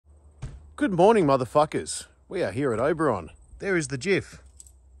Good morning, motherfuckers. We are here at Oberon. There is the GIF.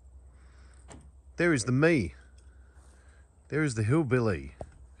 There is the me. There is the hillbilly,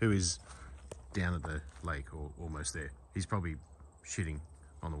 who is down at the lake, or almost there. He's probably shitting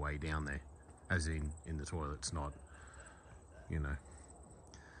on the way down there, as in the toilets, not, you know.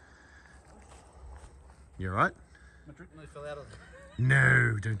 You all right? My drink nearly fell out of it.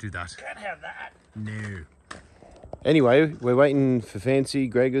 No, don't do that. Can't have that. No. Anyway, we're waiting for Fancy,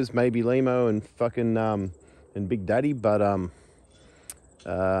 Gregors, maybe Limo, and fucking and Big Daddy, but all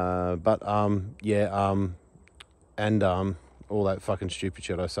that fucking stupid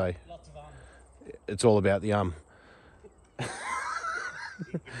shit I say. Lots of It's all about the and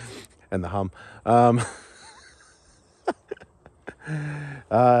the hum.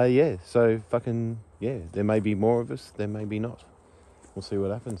 Yeah, so fucking yeah, there may be more of us, there may be not. We'll see what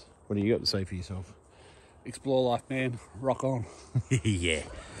happens. What do you got to say for yourself? Explore life, man. Rock on. Yeah.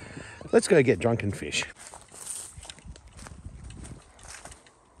 Let's go get drunk and fish.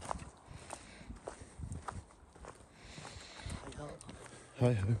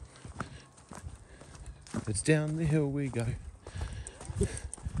 Hi ho. It's down the hill we go.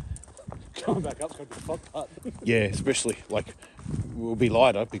 Coming back up's got the fog part. Yeah, especially like we'll be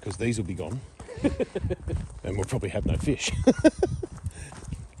lighter because these will be gone. And we'll probably have no fish.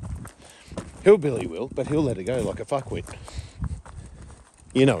 Hillbilly will, but he'll let it go like a fuckwit.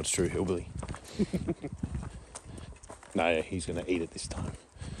 You know it's true, Hillbilly. No, he's going to eat it this time.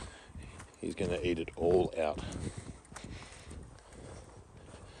 He's going to eat it all out.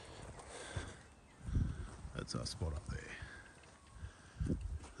 That's our spot up there.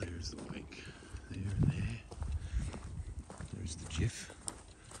 There's the lake. There and there. There's the jiff.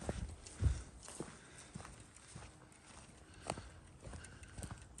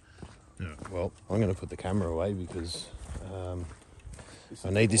 Well, I'm going to put the camera away because I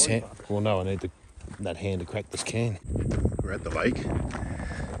need this hand. Well, no, I need that hand to crack this can. We're at the lake.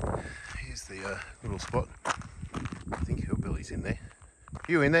 Here's the little spot. I think Hillbilly's in there.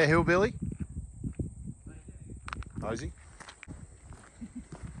 You in there, Hillbilly? Is he?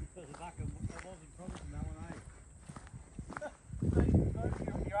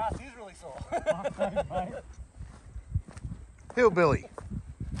 Your ass is really sore. Hillbilly.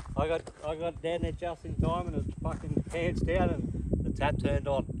 I got down there just in time and it's fucking pants down and the tap turned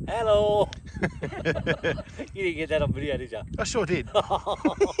on. Hello! You didn't get that on video, did you? I sure did.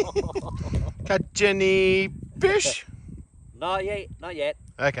 Catch any fish? Not yet, not yet.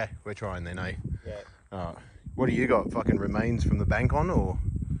 Okay, we're trying then, eh? Yeah. Alright. What do you got? Fucking remains from the bank on or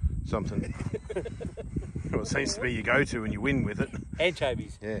something? Well, it seems to be your go-to when you win with it.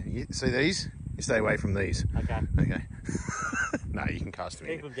 Anchovies. Yeah, you see these? You stay away from these. Okay. Okay. No, you can cast them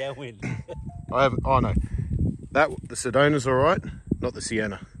Keep in. them downwind. I have. Oh no, the Sedona's all right, not the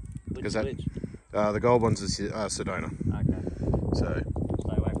Sienna, Which? the gold one's the Sedona. Okay. So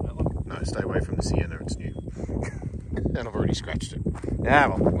Stay away from that one. no, stay away from the Sienna. It's new, and I've already scratched it. Ah,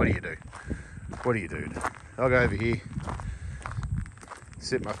 well, what do you do? What do you do? I'll go over here,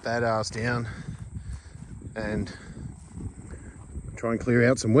 sit my fat ass down, and try and clear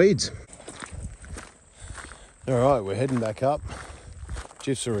out some weeds. All right, we're heading back up.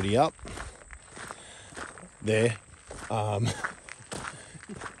 Jeff's already up there.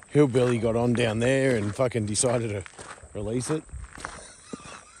 Hillbilly got on down there and fucking decided to release it.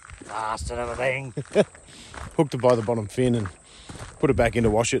 Bastard of a thing. Hooked it by the bottom fin and put it back in to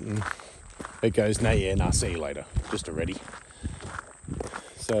wash it, and it goes, nah, see you later. Just a ready.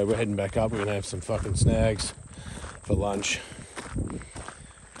 So we're heading back up. We're gonna have some fucking snags for lunch.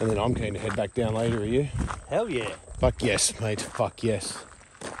 And then I'm keen to head back down later, are you? Hell yeah. Fuck yes, mate. Fuck yes.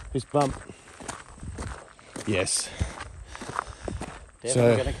 Fist bump. Yes.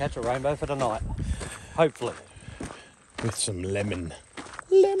 Definitely going to catch a rainbow for tonight. Hopefully. With some lemon.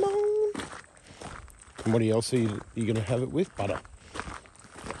 Lemon. And what else are you going to have it with? Butter.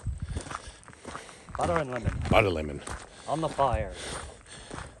 Butter and lemon. Butter lemon. On the fire.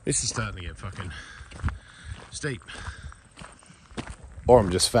 This is starting to get fucking steep. Or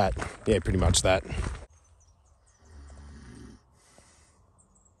I'm just fat. Yeah, pretty much that.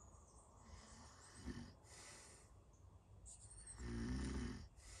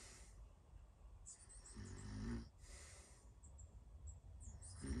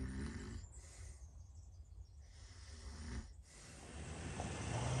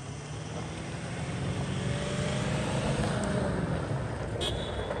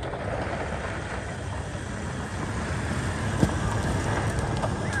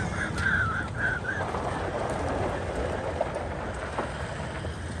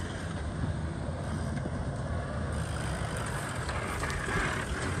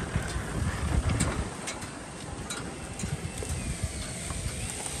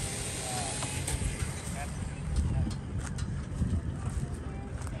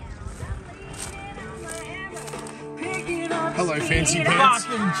 Hello, fancy pants.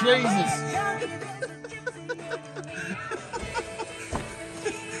 Fucking Jesus.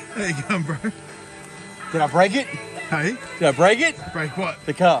 How you going, bro? Did I break it? Hey? Did I break it? Break what?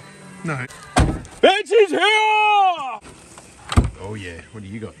 The car. No. Fancy's here! Oh, yeah. What do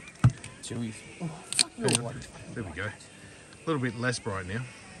you got? Chewies. Oh, fuck you. There we go. A little bit less bright now.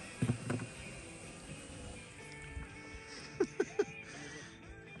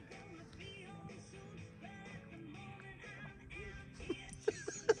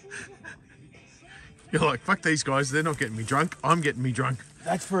 You're like, fuck these guys, they're not getting me drunk, I'm getting me drunk.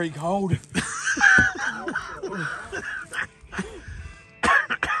 That's very cold.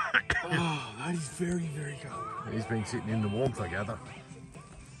 Oh, that is very, very cold. He's been sitting in the warmth, I gather.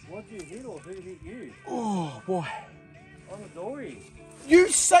 What did you hit or who hit you? Oh, boy. On the dory. You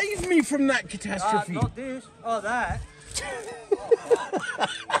saved me from that catastrophe. Not this. Oh, that.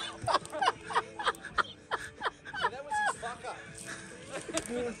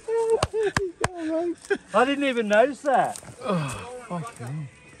 I didn't even notice that. Oh, fuck me.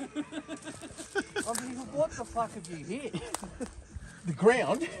 I'm thinking, what the fuck have you hit? The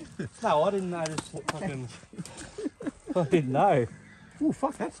ground? No, I didn't notice. Fucking. I didn't know. Oh,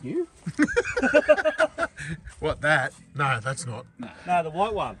 fuck, that's new. What, that? No, that's not. No, the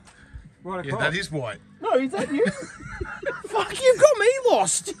white one. Right Yeah, across. that is white. No, is that you? Fuck, you've got me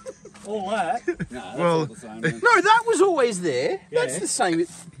lost. All that. No, that's Well, all the same. Man. No, that was always there. That's Yeah. the same.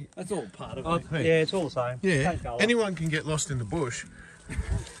 That's all part of Oh, it. yeah, it's all the same. Yeah, Same colour. anyone can get lost in the bush.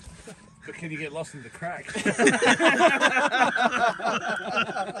 But can you get lost in the crack?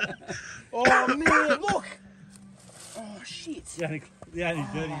 Oh, man, look. Oh, shit. The only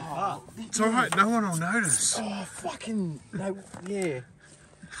dirty part. It's alright, no one will notice. Oh, fucking. No, yeah.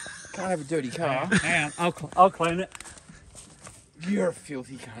 Can't have a dirty car. Hang on, I'll clean it. You're a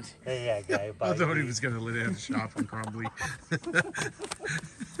filthy cunt. There you go, baby. I thought he was going to let out a sharp and crumbly.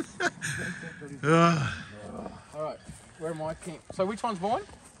 All right, where am I? So which one's mine?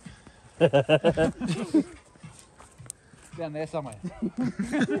 Down there somewhere.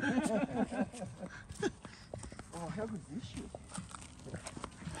 Oh, how good is this shit?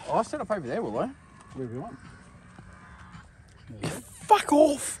 Oh, I'll set up over there, will I? Wherever you want. Fuck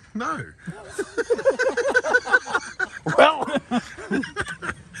off! No. Well,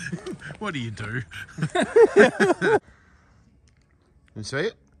 What do you do? You see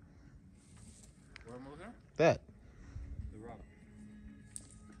it? where am I looking at? That. The rug.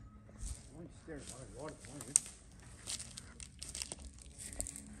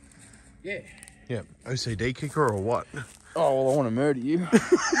 Yeah. Yeah. OCD kicker or what? Oh, well, I want to murder you.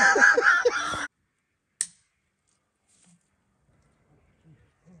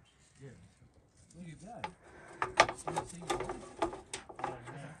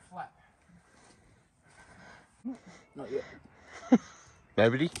 Not yet.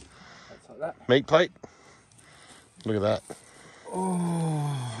 Nobody? That's like that. Meat plate? Look at that.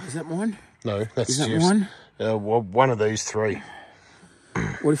 Oh, is that mine? No, that's Is that Steve's. mine? Well, one of these three.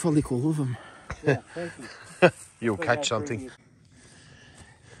 What if I lick all of them? You'll catch something.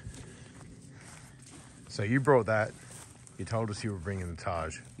 So you brought that. You told us you were bringing the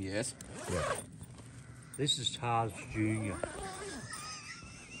Taj. Yes. Yeah. This is Tars Jr.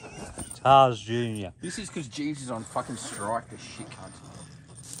 Tars Jr. This is because Jeeves is on fucking strike, the shit cunt.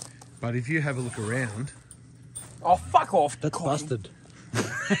 But if you have a look around, Oh, fuck off. That's cocky. busted.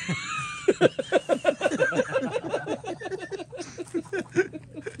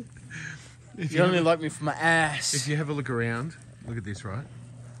 if You only like me for my ass. if you have a look around, look at this, right?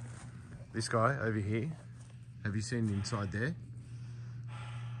 This guy over here. Have you seen inside there?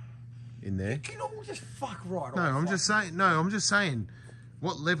 In there? You can all just fuck right No, off. I'm just saying. No, I'm just saying.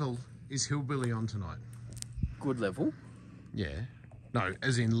 What level is Hillbilly on tonight? Good level. Yeah. No,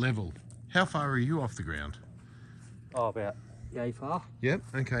 as in level. How far are you off the ground? Oh, about yay far. Yep.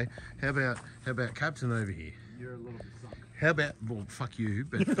 Okay. How about Captain over here? You're a little bit sunk. How about, well, fuck you,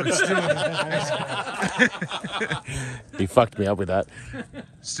 but still. He fucked me up with that.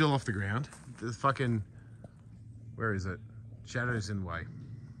 Still off the ground. The fucking, where is it? Shadows in the way.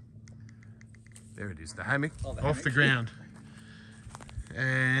 There it is. The hammock. Oh, the off hammock. the ground.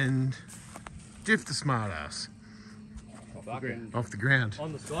 And Diff the smart ass. Fucking. Off the ground.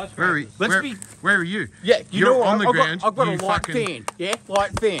 On the skyscraper. Where are, where are you? Yeah, you You're know what? on the I've ground. Got, I've got you a light fucking fan. Yeah,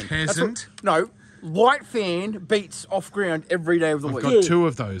 light fan. That's Peasant. no, light fan beats off ground every day of the I've week. got two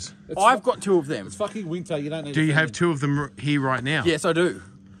of those. I've got two of them. It's fucking winter. You don't need. Do a you fan. have two of them here right now? Yes, I do.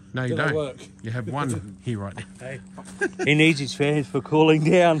 No, you Do they don't. work? You have one here right now. Hey, he needs his fans for cooling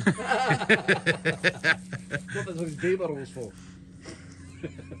down. What that's what his beer bottle was for.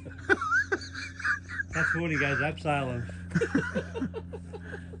 That's when he goes abseiling.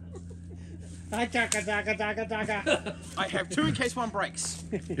 I have 2 in case one breaks.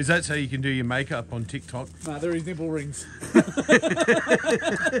 Is that so you can do your makeup on TikTok? Nah, they're his nipple rings.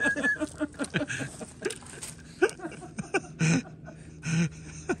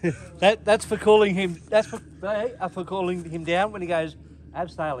 That's for calling him. That's for calling him down when he goes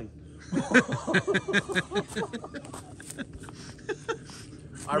abseiling.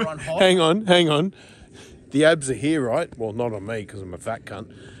 I run hot. Hang on. The abs are here, right? Well, not on me because I'm a fat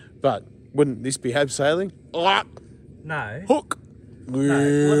cunt. But wouldn't this be abseiling? No. Hook.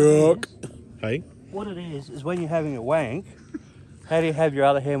 No, Hey. What it is when you're having a wank, how do you have your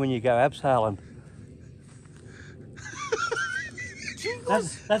other hand when you go abseiling?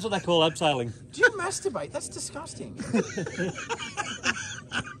 That's what they call abseiling. Do you masturbate? That's disgusting.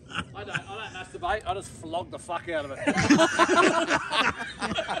 I don't masturbate. I just flog the fuck out of it.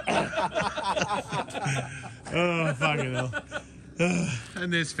 Oh, fucking hell.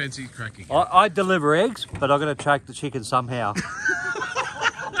 And there's Fancy cracking. I deliver eggs, but I've got to track the chicken somehow.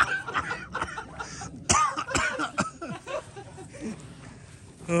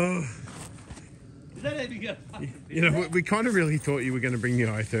 Is that even good? You know, we kind of really thought you were going to bring the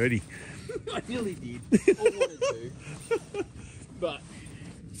I-30. I nearly did. I wanted to. But.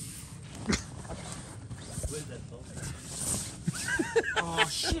 Oh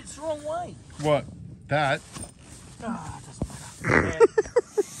shit, it's the wrong way. What? That? Ah, it doesn't matter.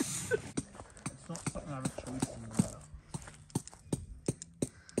 It's not something I have a choice in the matter.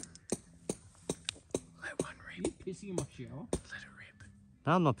 Let one rip. Are you pissing in my shower? Let it rip.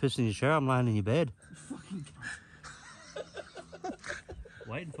 No, I'm not pissing in your shower. I'm laying in your bed. You fucking cunt.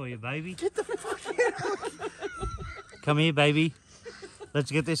 Waiting for you, baby. Get the fuck out. Come here, baby. Let's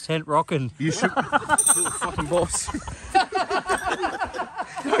get this tent rocking. You should. You're the fucking boss.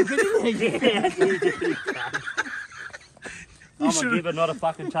 I'm a giver, not a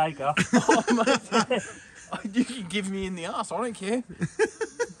fucking taker. Oh, mate. You can give me in the ass. I don't care.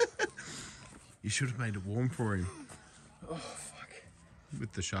 You should have made it warm for him. Oh, fuck.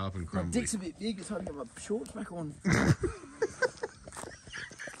 With the sharp and My crumbly. dick's a bit big. It's hard to get my shorts back on.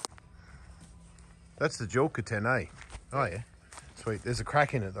 That's the Joker 10A. Oh, yeah. Sweet. There's a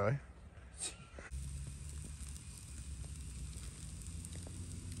crack in it, though.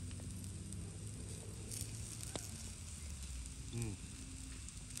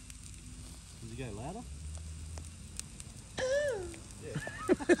 Does it go louder?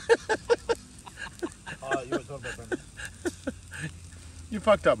 Oh, you were talking about Brendan. You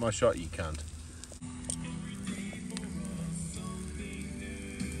fucked up my shot, you cunt.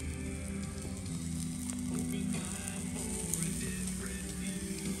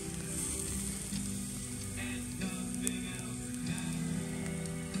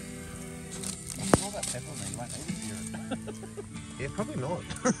 All that pepper, man. You won't need to hear it. Yeah, probably not.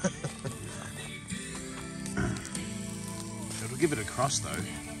 It'll give it a crust, though.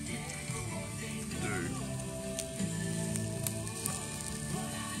 Dude.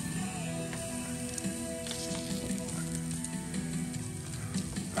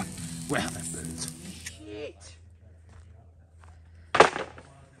 Wow, that burns. Shit.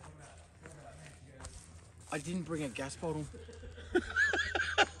 I didn't bring a gas bottle.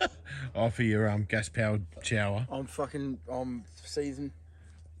 Oh, for your gas-powered shower. I'm seasoned.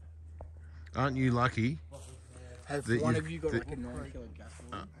 Aren't you lucky? Have That one you've- of you got that- like a 9-kilo gas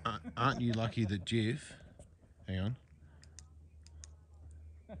bottle? Aren't you lucky that Jeff... Hang on.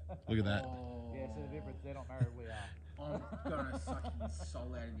 Look at that. Yeah, so the difference, they're not married, we are. I'm gonna suck his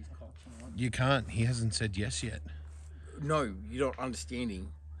soul out of his cock tonight. You can't. He hasn't said yes yet. No, you're not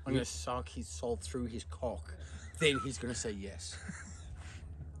understanding. I'm gonna suck his soul through his cock. Then he's gonna say yes.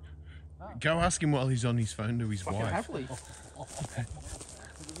 Go ask him while he's on his phone to his Fucking wife. happily.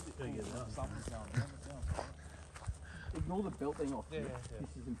 Ignore the belt thing off. Yeah.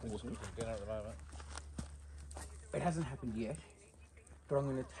 This is important. Dinner at the moment. It hasn't happened yet, but I'm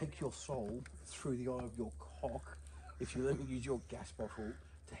going to take your soul through the eye of your cock if you let me use your gas bottle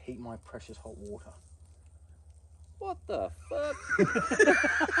to heat my precious hot water. What the fuck?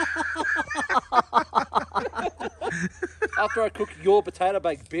 After I cook your potato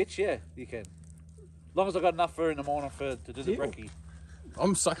bake, bitch, yeah, you can. As long as I got enough for in the morning to do the Deal. brekkie.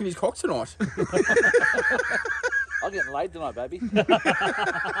 I'm sucking his cock tonight. I'm getting laid tonight, baby.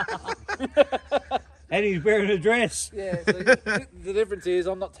 And he's wearing a dress. Yeah, so the difference is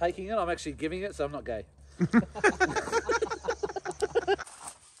I'm not taking it, I'm actually giving it, so I'm not gay.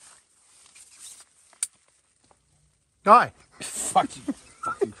 Guy. Fuck you,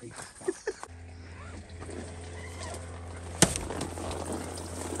 fucking creep.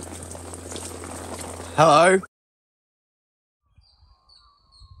 Hello.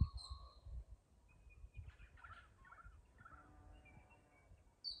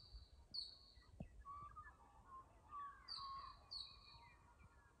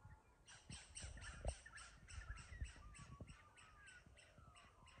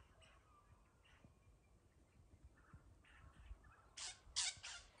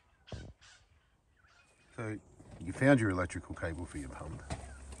 So you found your electrical cable for your pump.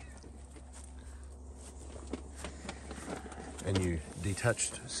 And you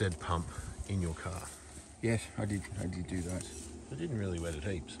detached said pump in your car. Yes, I did do that. It didn't really wet it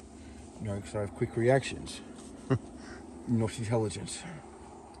heaps. No, because I have quick reactions. Not intelligent.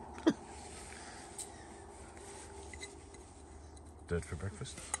 Dirt for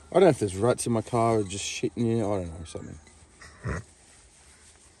breakfast? I don't know if there's rats in my car or just shit in here. I don't know, something.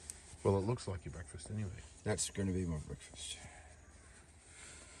 Well, it looks like your breakfast anyway. That's going to be my breakfast.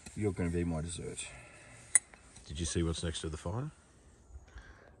 You're going to be my dessert. Did you see what's next to the fire?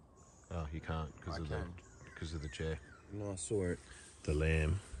 Oh, you can't because of the chair. No, I saw it. The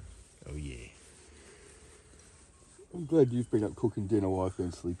lamb. Oh yeah. I'm glad you've been up cooking dinner while I've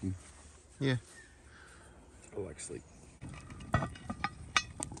been sleeping. Yeah. I like sleep.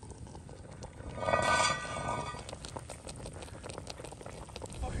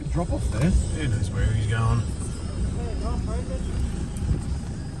 Drop off there. Who knows where he's going?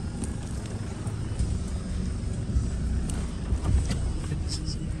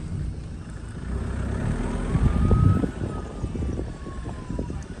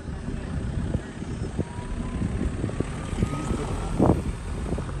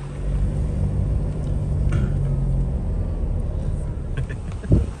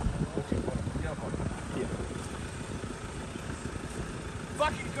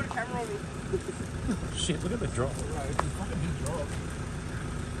 Fuck, you got a camera on me. Shit, look at the drop.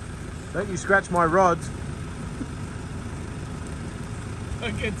 Don't you scratch my rods. I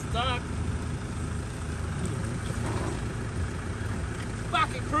get stuck.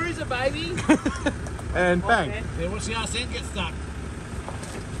 Fucking cruiser, baby. And bang. Yeah, watch the arse end get stuck.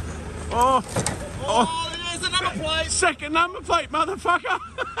 Oh, Oh, there's the number plate. second number plate, motherfucker.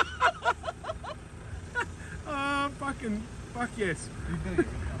 Oh, fucking, fuck yes.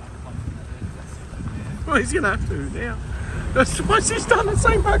 Well, he's gonna have to now. That's twice he's done the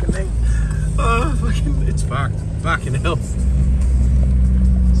same fucking thing. Oh, fucking, it's fucked. Fucking hell.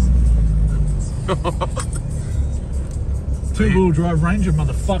 Two-wheel drive Ranger,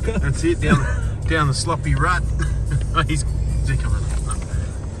 motherfucker. That's it, down the sloppy rut. Oh, he's coming up.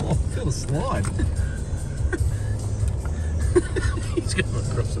 Oh, feel the slide. He's going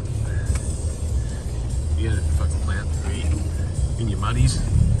across it. You gotta fucking plant in your muddies.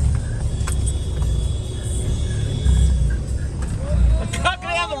 Fuck it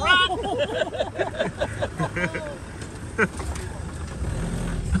out the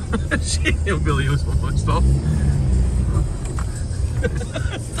rut. Shit, Billy was almost off.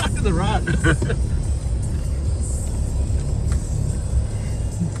 Stuck in the rut.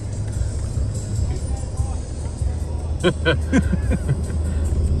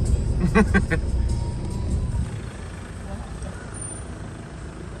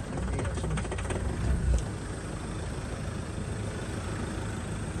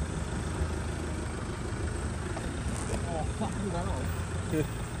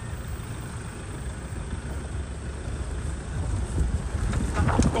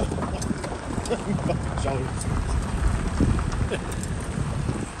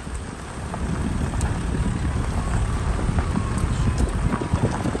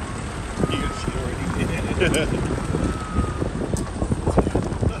 Who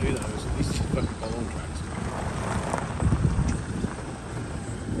knows? He's just fucking following tracks.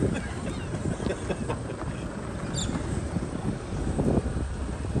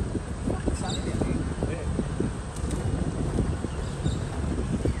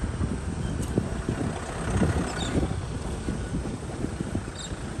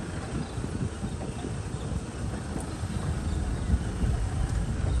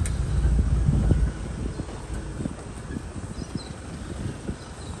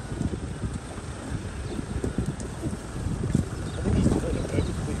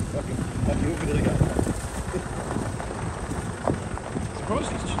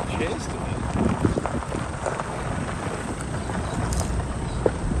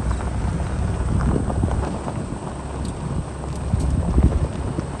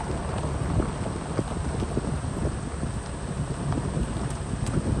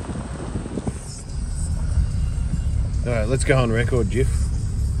 Alright, let's go on record, Jiff.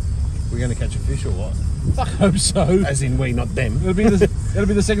 We're going to catch a fish or what? Fuck, hope so. As in we, not them. It'll be the It'll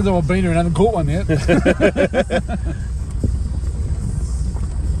be the second time I've been here and haven't caught one yet.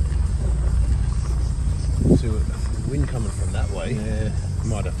 See what wind coming from that way. Yeah.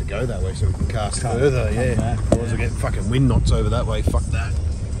 Might have to go that way so we can cast further. Come Yeah. back, Otherwise we'll get fucking wind knots over that way. Fuck that.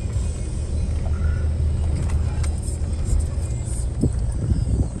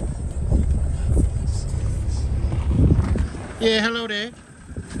 Yeah, hello there.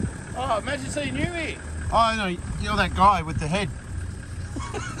 Oh, imagine seeing you here. Oh no, you're that guy with the head.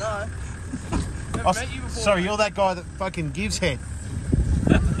 No. Never met you before. Sorry, you're that guy that fucking gives head.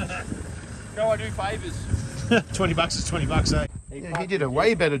 Go, I do favours. $20 is $20, eh? Yeah, he did a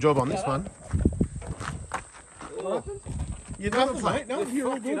way better job on this one. You number plate? No,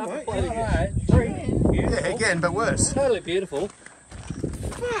 you're all good, mate. Yeah, again, but worse. Totally beautiful.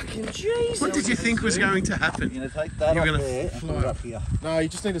 Fucking Jesus. What did you think was going to happen? You're going to take that You're up gonna there and put it up here. No, you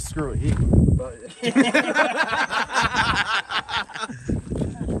just need to screw it here. But,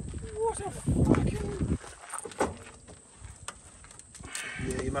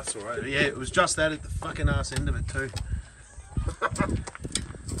 Yeah, you must alright. Yeah, it was just that at the fucking ass end of it too.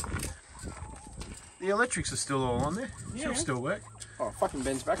 The electrics are still all on there. She'll still work. Oh, fucking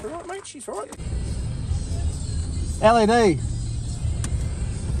Ben's back right, mate. She's right. LED.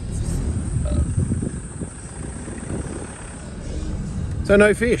 So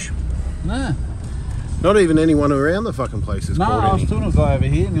no fish. Nah. Not even anyone around the fucking place has No, caught I was any. talking to a guy over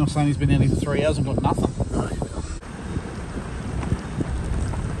here and he was saying he's been down here for 3 hours and got nothing.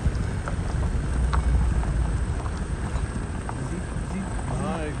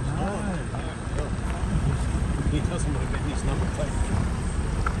 He doesn't want to get his number plate.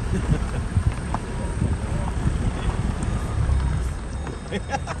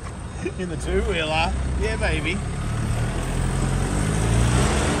 In the two-wheeler. Yeah, baby.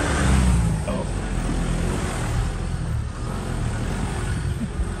 Oh.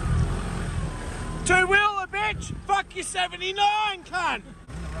 Two-wheeler, bitch! Fuck your 79, cunt!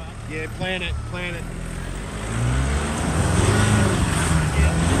 Yeah, plan it, plan it.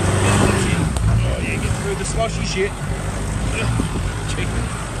 Oh yeah, get through the sloshy shit.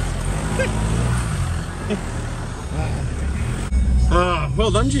 Ah,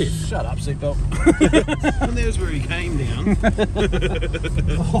 well done, Jeff. Shut up, seatbelt. And there's where he came down.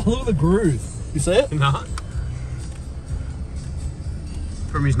 Oh, look at the groove. You see it? Nah.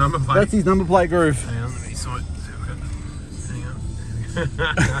 From his number plate. That's his number plate groove. Hang on, let me sort. Hang on.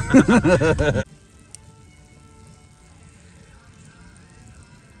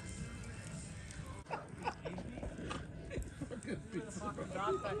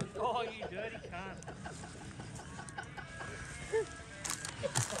 Oh, you dirty cunt.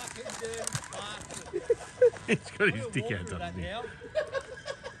 Fucking dirty bastard. He's got his dick out, doesn't he? Now.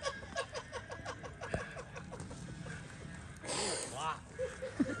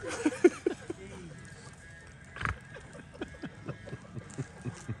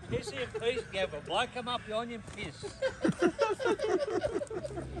 Piss in peace, you have a bloke come up behind you and piss.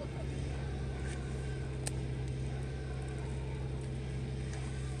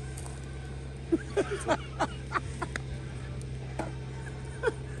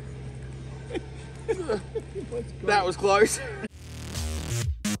 That was close.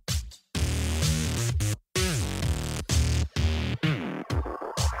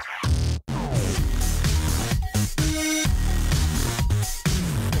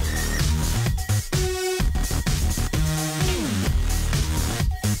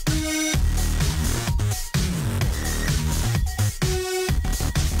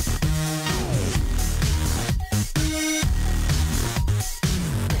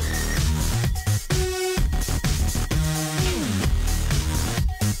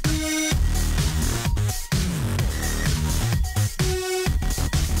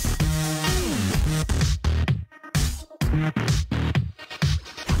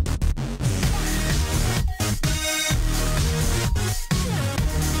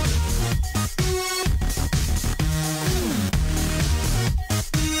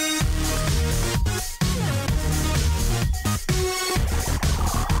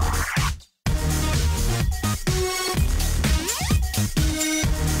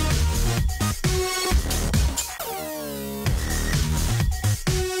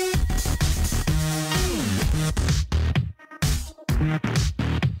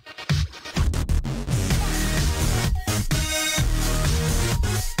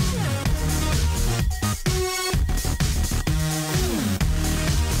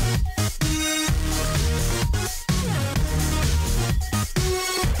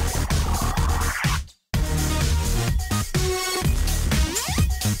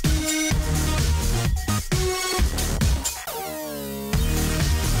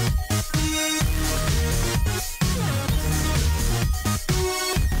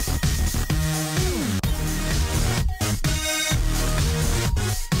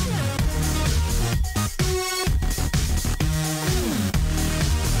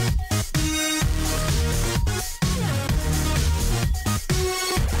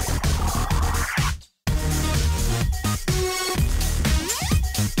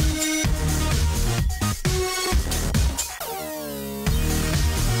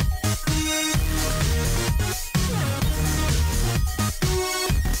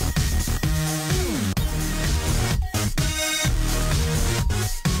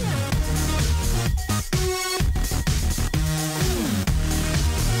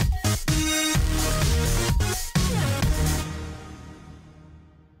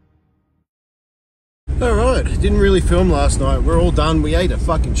 Alright, didn't really film last night. We're all done. We ate a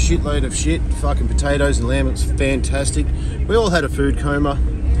fucking shitload of shit. Fucking potatoes and lamb. It was fantastic. We all had a food coma.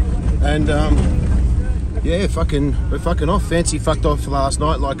 And, yeah, we're fucking off. Fancy fucked off last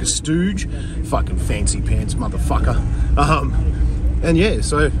night like a stooge. Fucking fancy pants, motherfucker. And yeah,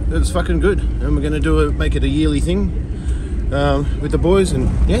 so it was fucking good. And we're gonna make it a yearly thing with the boys. And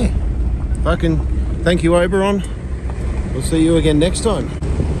yeah, fucking thank you, Oberon. We'll see you again next time.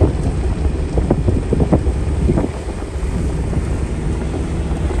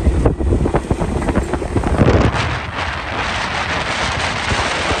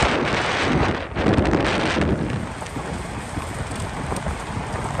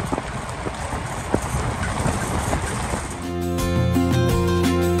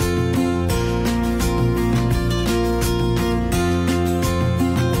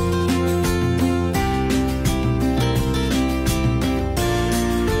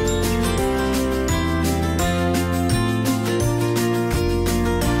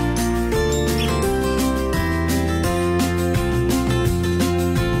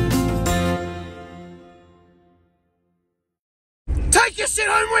 Take your shit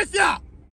home with ya!